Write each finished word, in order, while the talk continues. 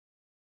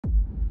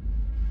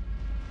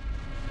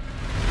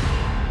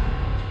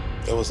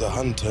There was a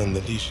hunter in the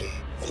Legion,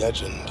 a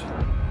legend.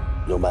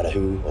 No matter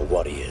who or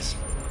what he is,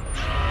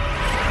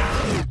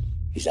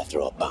 he's after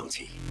our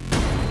bounty.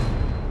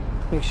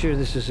 Make sure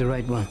this is the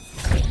right one.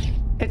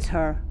 It's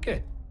her.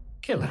 Good.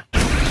 Kill her.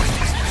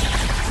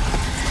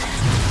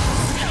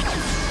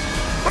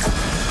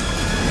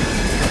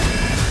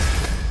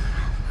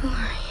 Who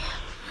are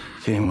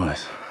you? Game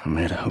wise, I'm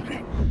here to help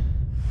you.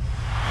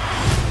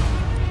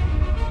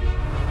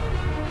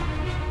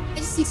 I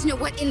just need to know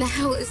what in the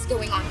hell is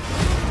going on.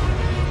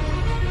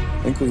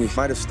 I think we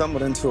might have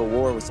stumbled into a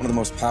war with one of the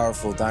most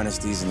powerful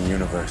dynasties in the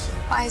universe.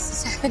 Why is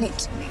this happening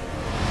to me?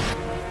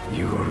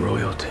 You are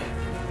royalty.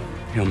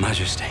 Your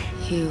Majesty.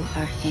 You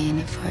are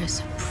in for a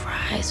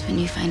surprise when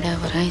you find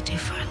out what I do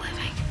for a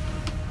living.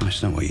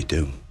 It's not what you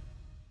do.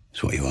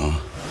 It's what you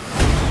are.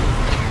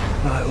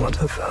 I want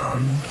her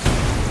found,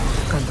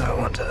 and I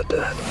want her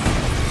dead.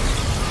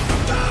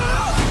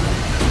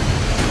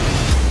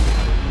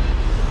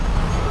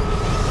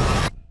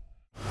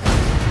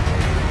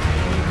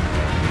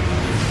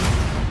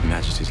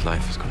 Majesty's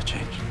life is gonna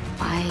change.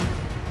 Why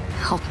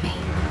help me?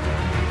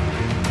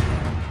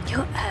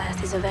 Your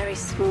Earth is a very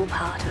small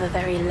part of a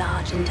very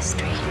large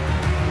industry.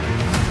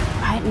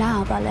 Right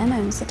now, Berlin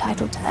owns the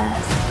title to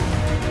Earth.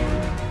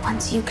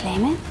 Once you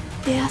claim it,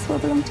 the Earth will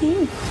belong to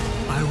you.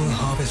 I will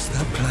harvest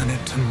that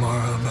planet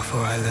tomorrow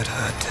before I let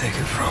her take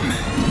it from me.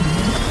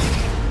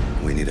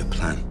 We need a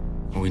plan.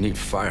 We need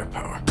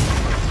firepower.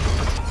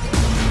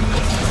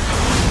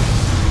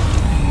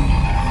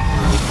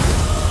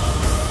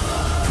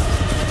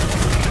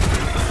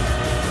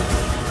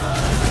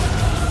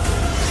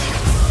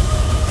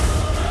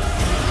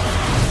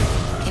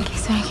 In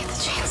case I get the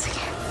chance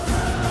again.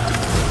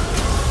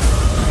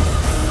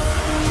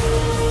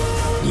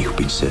 You've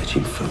been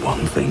searching for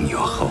one thing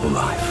your whole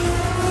life.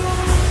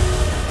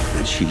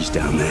 And she's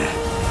down there.